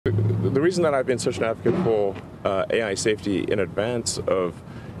the reason that I've been such an advocate for AI safety in advance of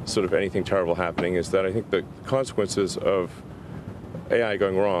sort of anything terrible happening is that I think the consequences of AI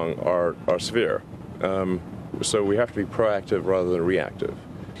going wrong are severe. So we have to be proactive rather than reactive.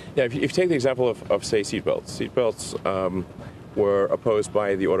 Yeah, if you take the example of say, seatbelts were opposed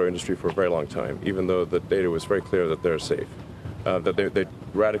by the auto industry for a very long time, even though the data was very clear that they're safe, that they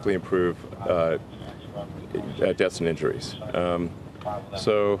radically improve deaths and injuries.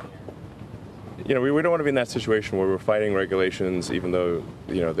 So, you know, we don't want to be in that situation where we're fighting regulations, even though,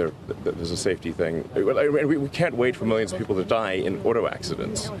 you know, there's a safety thing. We can't wait for millions of people to die in auto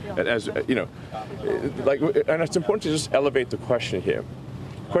accidents. As you know, and it's important to just elevate the question here.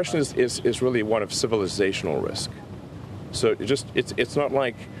 The question is really one of civilizational risk. So it's not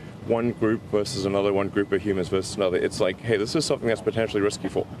like one group versus another, one group of humans versus another. It's like, hey, this is something that's potentially risky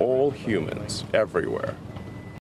for all humans everywhere.